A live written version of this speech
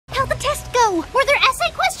go? Were there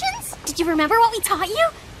essay questions? Did you remember what we taught you?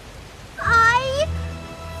 I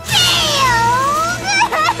failed!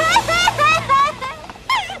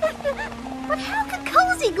 But how could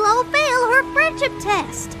Cozy Glow fail her friendship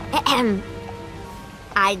test? Ahem.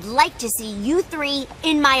 I'd like to see you three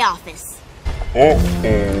in my office.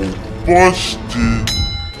 Uh-oh, busted.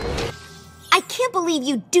 I can't believe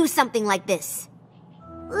you do something like this.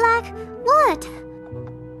 Like what?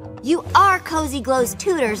 You are Cozy Glow's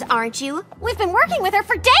tutors, aren't you? We've been working with her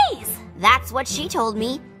for days. That's what she told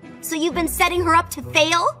me. So you've been setting her up to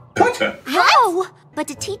fail? Gotcha. How? But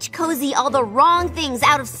to teach Cozy all the wrong things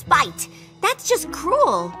out of spite, that's just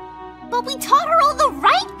cruel. But we taught her all the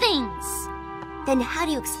right things. Then how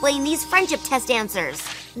do you explain these friendship test answers?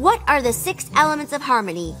 What are the 6 elements of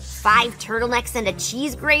harmony? 5 turtlenecks and a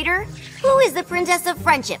cheese grater? Who is the princess of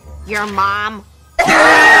friendship? Your mom?